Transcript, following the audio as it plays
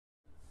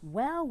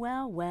Well,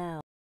 well,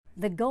 well.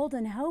 The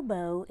Golden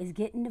Hobo is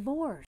getting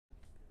divorced.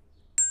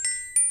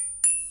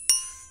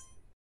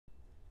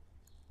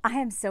 I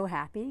am so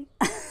happy.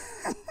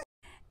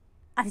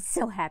 I'm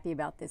so happy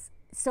about this.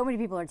 So many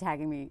people are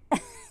tagging me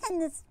in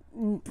this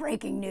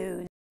breaking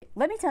news.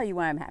 Let me tell you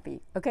why I'm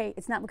happy, okay?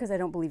 It's not because I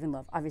don't believe in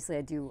love. Obviously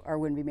I do, or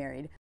wouldn't be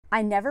married.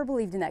 I never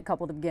believed in that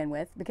couple to begin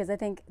with because I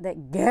think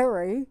that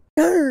Gary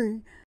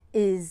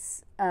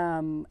is a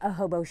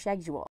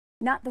hobosexual.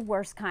 Not the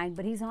worst kind,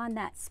 but he's on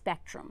that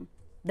spectrum,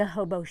 the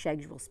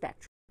hobosexual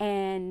spectrum.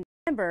 And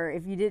remember,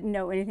 if you didn't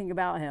know anything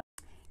about him,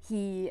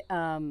 he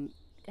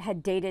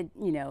had dated,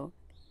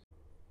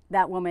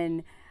 that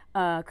woman,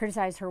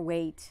 criticized her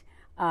weight,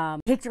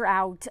 kicked her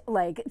out,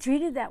 like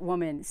treated that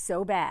woman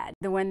so bad.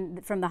 The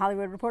one from the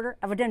Hollywood Reporter,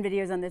 I've done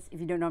videos on this.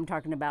 If you don't know what I'm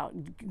talking about,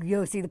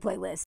 go see the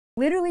playlist.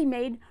 Literally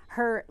made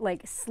her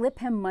like slip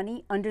him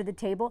money under the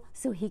table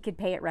so he could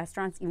pay at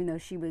restaurants even though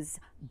she was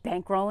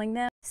bankrolling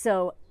them.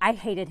 So I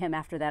hated him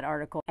after that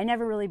article. I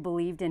never really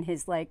believed in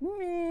his like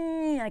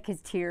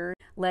his tears.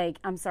 Like,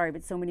 I'm sorry,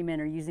 but so many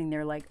men are using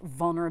their like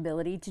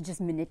vulnerability to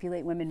just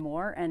manipulate women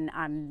more, and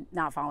I'm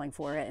not falling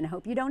for it, and I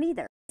hope you don't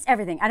either. It's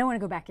everything. I don't want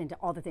to go back into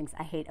all the things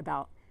I hate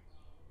about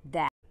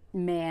that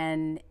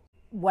man.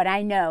 What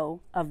I know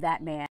of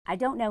that man, I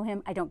don't know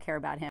him, I don't care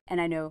about him. And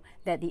I know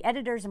that the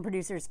editors and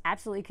producers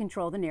absolutely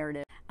control the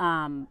narrative.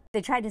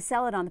 They tried to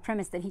sell it on the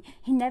premise that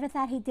he never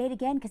thought he'd date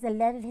again because the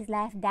love of his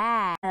life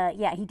died.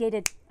 Yeah, he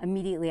dated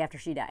immediately after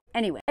she died.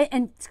 Anyway,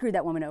 and screwed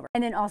that woman over.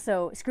 And then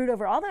also screwed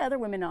over all the other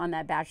women on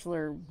that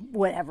Bachelor,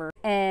 whatever.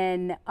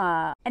 And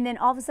then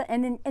all of a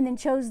sudden, and then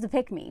chose the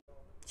pick-me.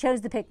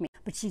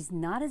 But she's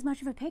not as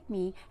much of a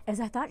pick-me as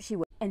I thought she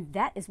would. And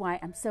that is why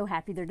I'm so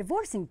happy they're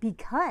divorcing,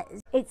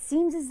 because it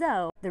seems as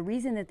though the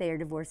reason that they are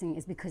divorcing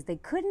is because they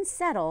couldn't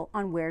settle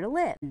on where to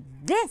live.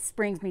 This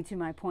brings me to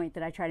my point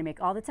that I try to make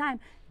all the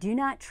time. Do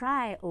not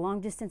try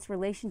long-distance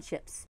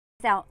relationships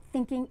without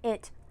thinking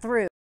it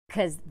through,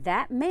 because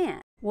that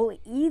man will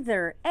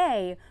either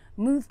A,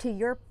 move to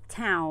your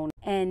town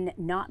and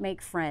not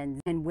make friends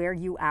and wear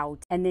you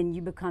out, and then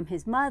you become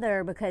his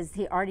mother because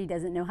he already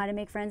doesn't know how to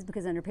make friends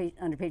because under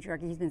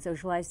patriarchy he's been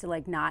socialized to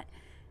like not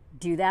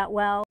do that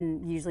well,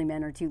 and usually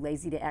men are too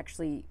lazy to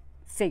actually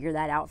figure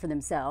that out for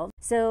themselves.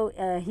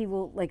 So he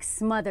will like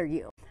smother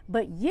you.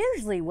 But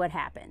usually what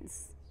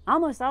happens,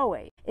 almost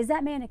always, is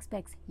that man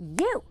expects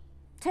you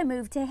to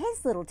move to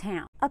his little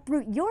town,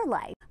 uproot your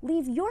life,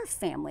 leave your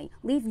family,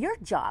 leave your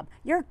job,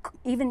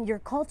 even your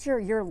culture,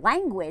 your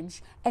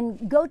language,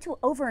 and go to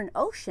over an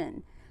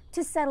ocean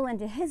to settle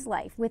into his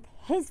life with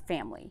his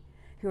family,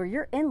 who are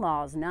your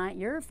in-laws, not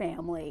your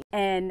family.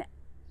 And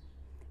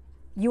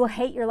you will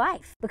hate your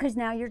life because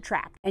now you're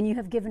trapped and you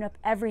have given up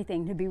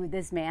everything to be with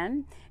this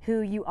man who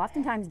you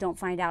oftentimes don't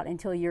find out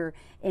until you're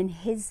in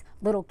his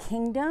little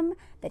kingdom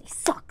that he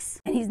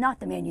sucks and he's not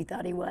the man you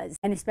thought he was.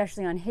 And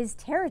especially on his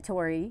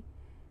territory,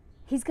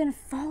 he's going to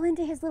fall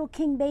into his little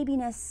king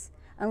babiness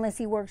unless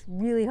he works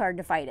really hard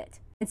to fight it.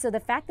 And so the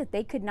fact that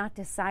they could not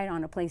decide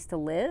on a place to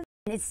live,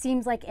 it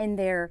seems like in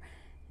their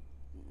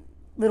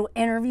little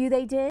interview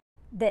they did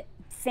that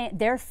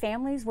their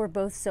families were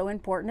both so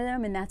important to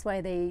them, and that's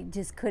why they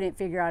just couldn't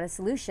figure out a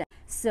solution.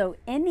 So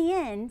in the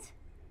end,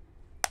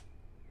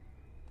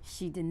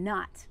 she did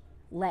not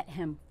let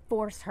him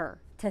force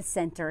her to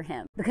center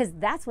him, because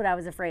that's what I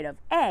was afraid of.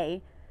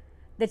 A,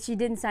 that she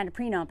didn't sign a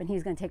prenup and he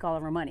was going to take all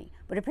of her money.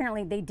 But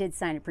apparently they did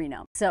sign a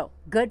prenup. So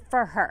good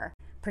for her.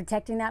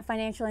 Protecting that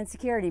financial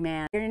insecurity,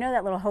 man. You know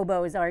that little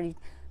hobo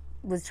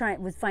was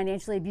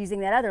financially abusing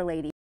that other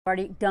lady.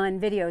 Already done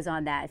videos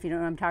on that. If you don't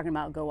know what I'm talking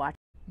about, go watch.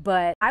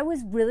 But I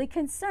was really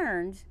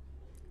concerned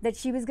that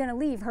she was going to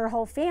leave her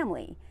whole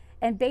family.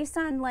 And based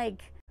on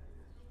like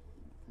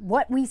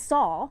what we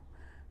saw,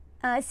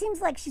 it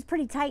seems like she's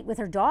pretty tight with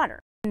her daughter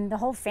and the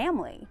whole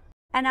family.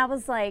 And I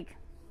was like,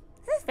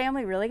 is this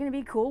family really going to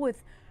be cool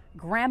with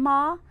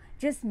grandma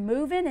just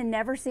moving and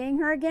never seeing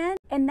her again?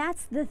 And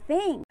that's the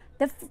thing.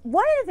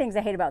 One of the things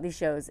I hate about these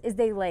shows is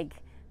they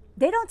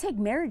don't take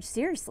marriage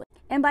seriously.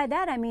 And by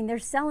that I mean they're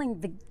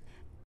selling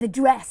the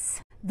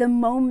dress, the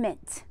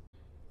moment,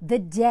 the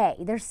day.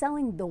 They're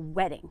selling the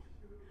wedding,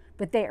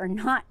 but they are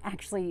not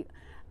actually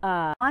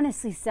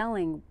honestly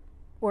selling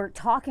or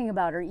talking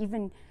about or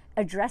even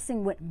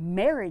addressing what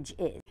marriage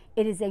is.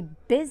 It is a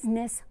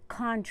business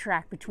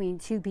contract between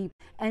two people,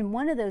 and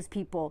one of those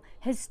people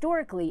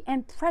historically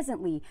and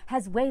presently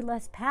has way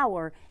less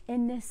power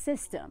in this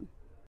system.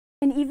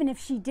 And even if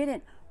she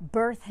didn't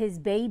birth his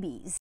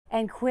babies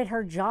and quit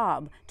her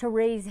job to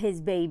raise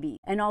his baby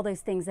and all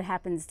those things that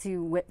happens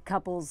to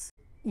couples,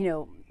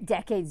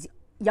 decades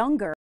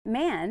younger,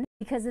 man,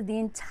 because of the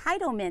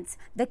entitlements,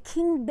 the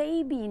king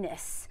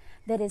babiness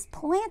that is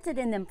planted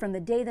in them from the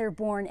day they're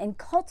born and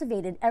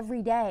cultivated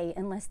every day,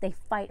 unless they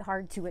fight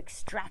hard to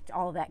extract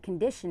all of that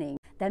conditioning,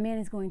 that man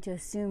is going to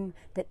assume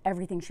that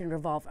everything should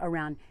revolve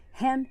around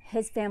him,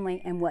 his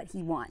family, and what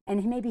he wants.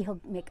 And maybe he'll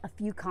make a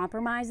few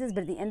compromises,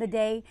 but at the end of the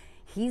day,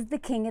 he's the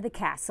king of the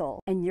castle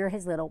and you're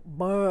his little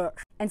bird.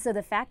 And so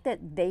the fact that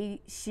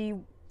she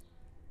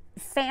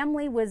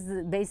family was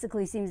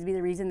basically seems to be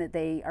the reason that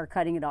they are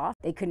cutting it off.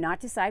 They could not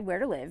decide where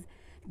to live.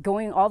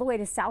 Going all the way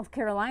to South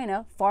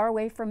Carolina, far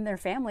away from their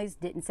families,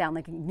 didn't sound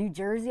like New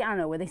Jersey. I don't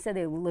know, where they said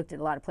they looked at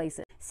a lot of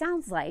places.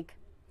 Sounds like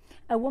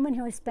a woman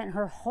who has spent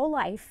her whole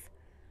life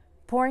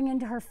pouring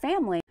into her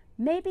family,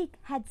 maybe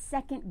had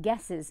second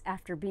guesses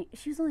after being,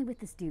 she was only with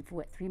this dude for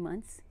what, 3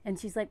 months? And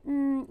she's like,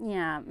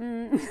 yeah.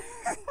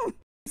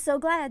 So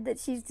glad that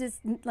she's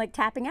just like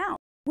tapping out.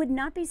 Would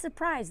not be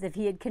surprised if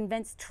he had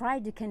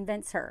tried to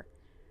convince her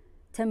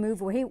to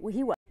move where he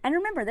was. And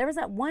remember, there was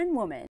that one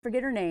woman,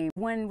 forget her name,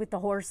 one with the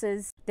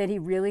horses that he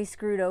really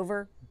screwed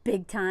over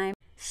big time.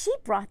 She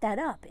brought that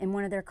up in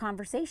one of their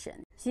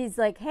conversations. She's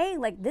like, hey,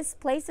 like this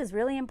place is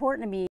really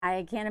important to me.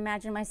 I can't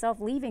imagine myself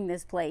leaving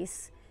this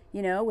place,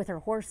 you know, with her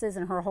horses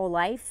and her whole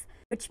life,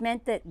 which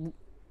meant that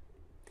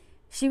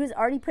she was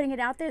already putting it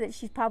out there that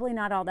she's probably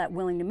not all that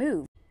willing to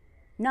move.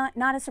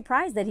 Not a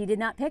surprise that he did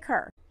not pick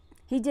her.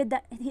 He did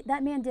that.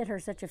 That man did her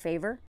such a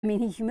favor. I mean,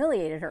 he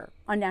humiliated her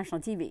on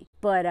national TV.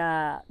 But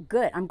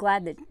good. I'm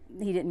glad that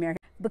he didn't marry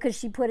her because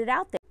she put it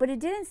out there. But it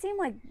didn't seem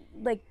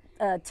like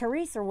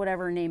Therese or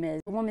whatever her name is,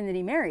 the woman that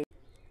he married,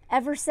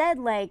 ever said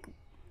like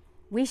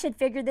we should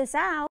figure this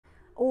out,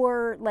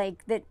 or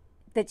like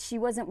that she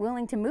wasn't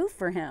willing to move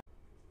for him.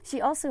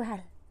 She also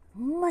had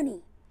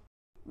money,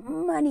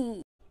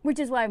 which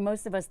is why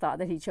most of us thought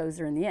that he chose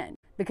her in the end.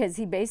 Because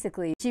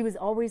she was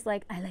always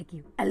like, I like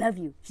you, I love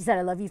you. She said,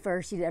 I love you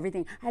first. She did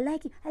everything. I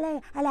like you, I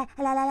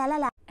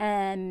like.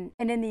 And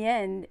in the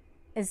end,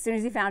 as soon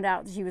as he found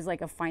out she was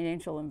like a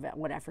financial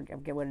I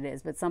forget what it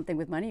is, but something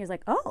with money, he was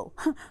like, oh,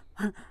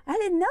 I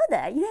didn't know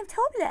that. You never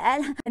told me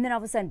that. And then all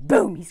of a sudden,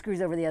 boom, he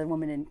screws over the other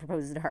woman and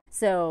proposes to her.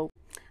 So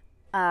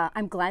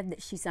I'm glad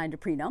that she signed a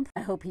prenup.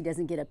 I hope he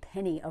doesn't get a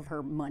penny of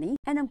her money.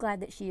 And I'm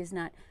glad that she is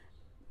not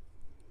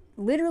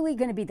literally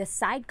going to be the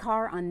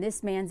sidecar on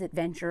this man's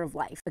adventure of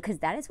life, because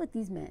that is what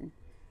these men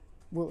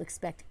will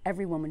expect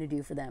every woman to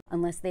do for them,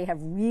 unless they have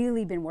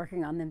really been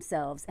working on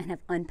themselves and have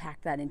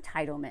unpacked that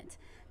entitlement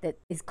that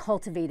is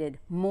cultivated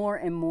more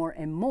and more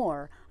and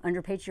more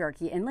under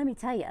patriarchy. And let me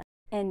tell you,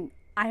 and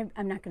I'm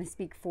not going to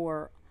speak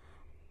for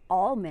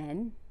all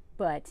men,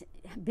 but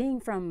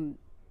being from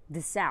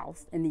the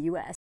South in the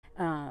U.S.,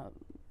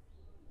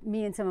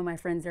 me and some of my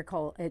friends are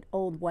called it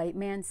old white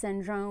man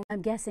syndrome.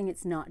 I'm guessing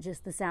it's not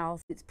just the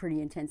South. It's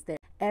pretty intense there.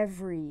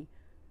 Every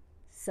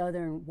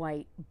Southern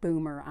white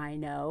boomer I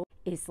know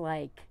is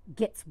like,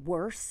 gets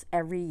worse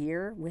every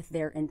year with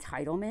their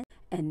entitlement.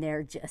 And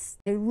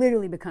they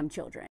literally become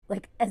children.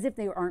 Like as if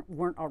they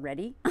weren't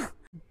already,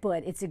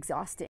 but it's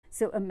exhausting.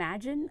 So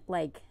imagine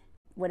like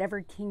whatever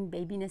king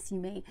babiness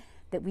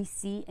that we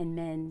see in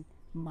men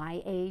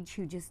my age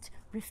who just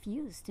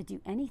refuse to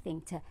do anything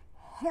to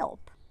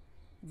help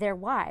their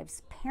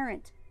wives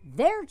parent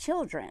their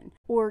children,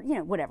 or, you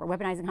know, whatever,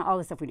 weaponizing all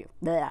the stuff we do,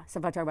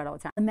 stuff I talk about all the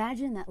time.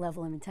 Imagine that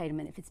level of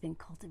entitlement if it's been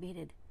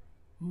cultivated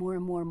more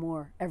and more and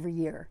more every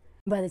year.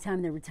 By the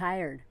time they're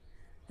retired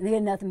and they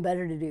got nothing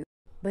better to do,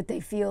 but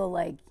they feel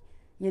like,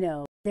 you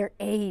know, their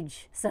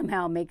age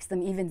somehow makes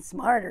them even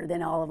smarter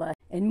than all of us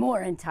and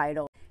more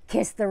entitled.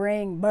 Kiss the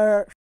ring,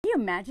 burr. Can you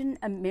imagine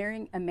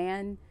marrying a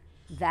man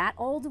that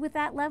old with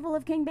that level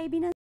of king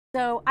babiness?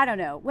 So I don't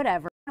know,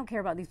 whatever. I don't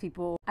care about these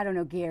people. I don't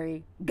know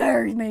Gary.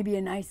 Gary's maybe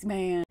a nice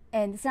man.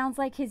 And it sounds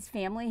like his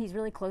family, he's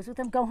really close with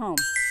them. Go home.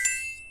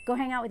 Go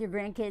hang out with your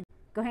grandkids.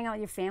 Go hang out with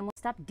your family.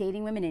 Stop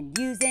dating women and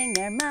using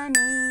their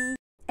money.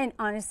 And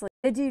honestly,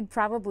 the dude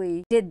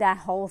probably did that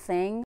whole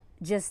thing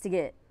just to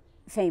get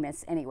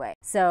famous anyway.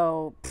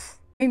 So, I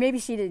mean, maybe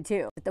she did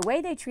too. But the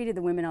way they treated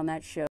the women on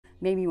that show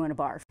made me want to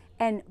barf.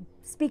 And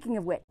speaking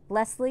of which,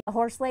 Leslie, a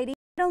horse lady,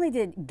 not only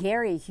did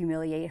Gary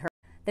humiliate her,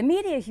 the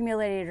media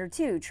humiliated her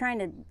too, trying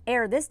to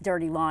air this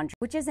dirty laundry,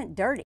 which isn't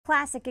dirty.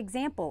 Classic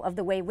example of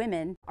the way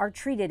women are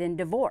treated in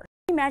divorce.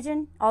 Can you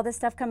imagine all this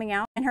stuff coming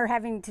out and her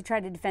having to try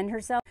to defend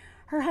herself?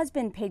 Her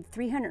husband paid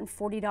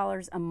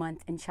 $340 a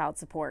month in child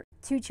support,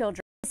 2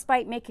 children,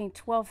 despite making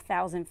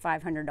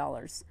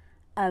 $12,500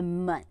 a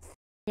month.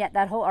 Yet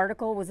that whole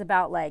article was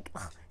about like,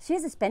 ugh, she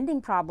has a spending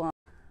problem.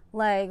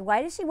 Like,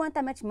 why does she want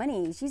that much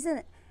money? She's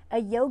a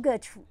yoga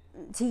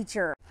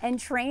teacher and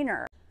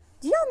trainer.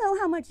 Do y'all know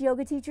how much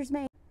yoga teachers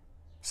make?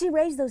 She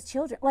raised those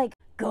children. Like,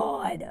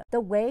 God.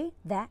 The way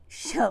that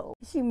show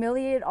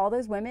humiliated all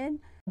those women,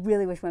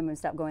 really wish women would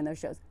stop going to those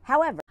shows.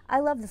 However, I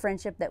love the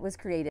friendship that was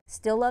created.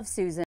 Still love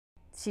Susan.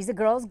 She's a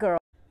girl's girl.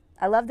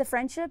 I love the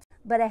friendship,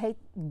 but I hate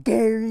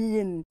Gary.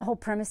 And the whole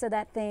premise of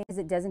that thing is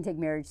it doesn't take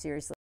marriage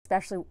seriously,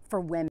 especially for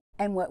women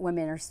and what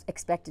women are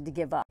expected to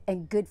give up.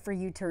 And good for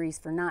you, Therese,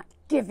 for not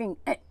giving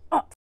it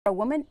up. For a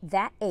woman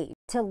that age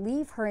to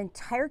leave her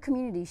entire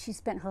community she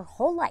spent her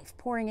whole life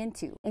pouring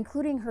into,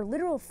 including her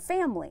literal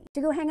family,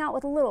 to go hang out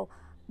with a little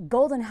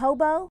Golden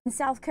Hobo in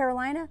South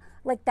Carolina,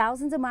 like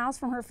thousands of miles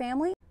from her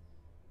family,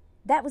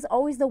 that was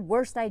always the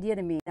worst idea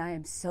to me. I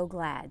am so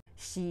glad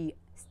she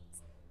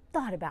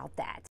thought about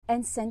that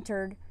and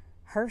centered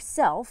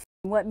herself.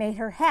 What made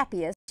her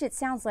happiest, it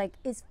sounds like,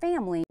 is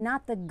family,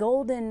 not the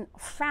golden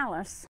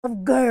phallus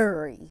of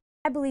Gary.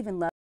 I believe in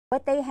love.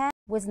 What they had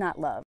was not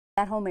love.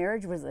 That whole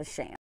marriage was a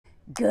sham.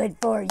 Good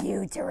for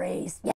you, Therese. Yeah.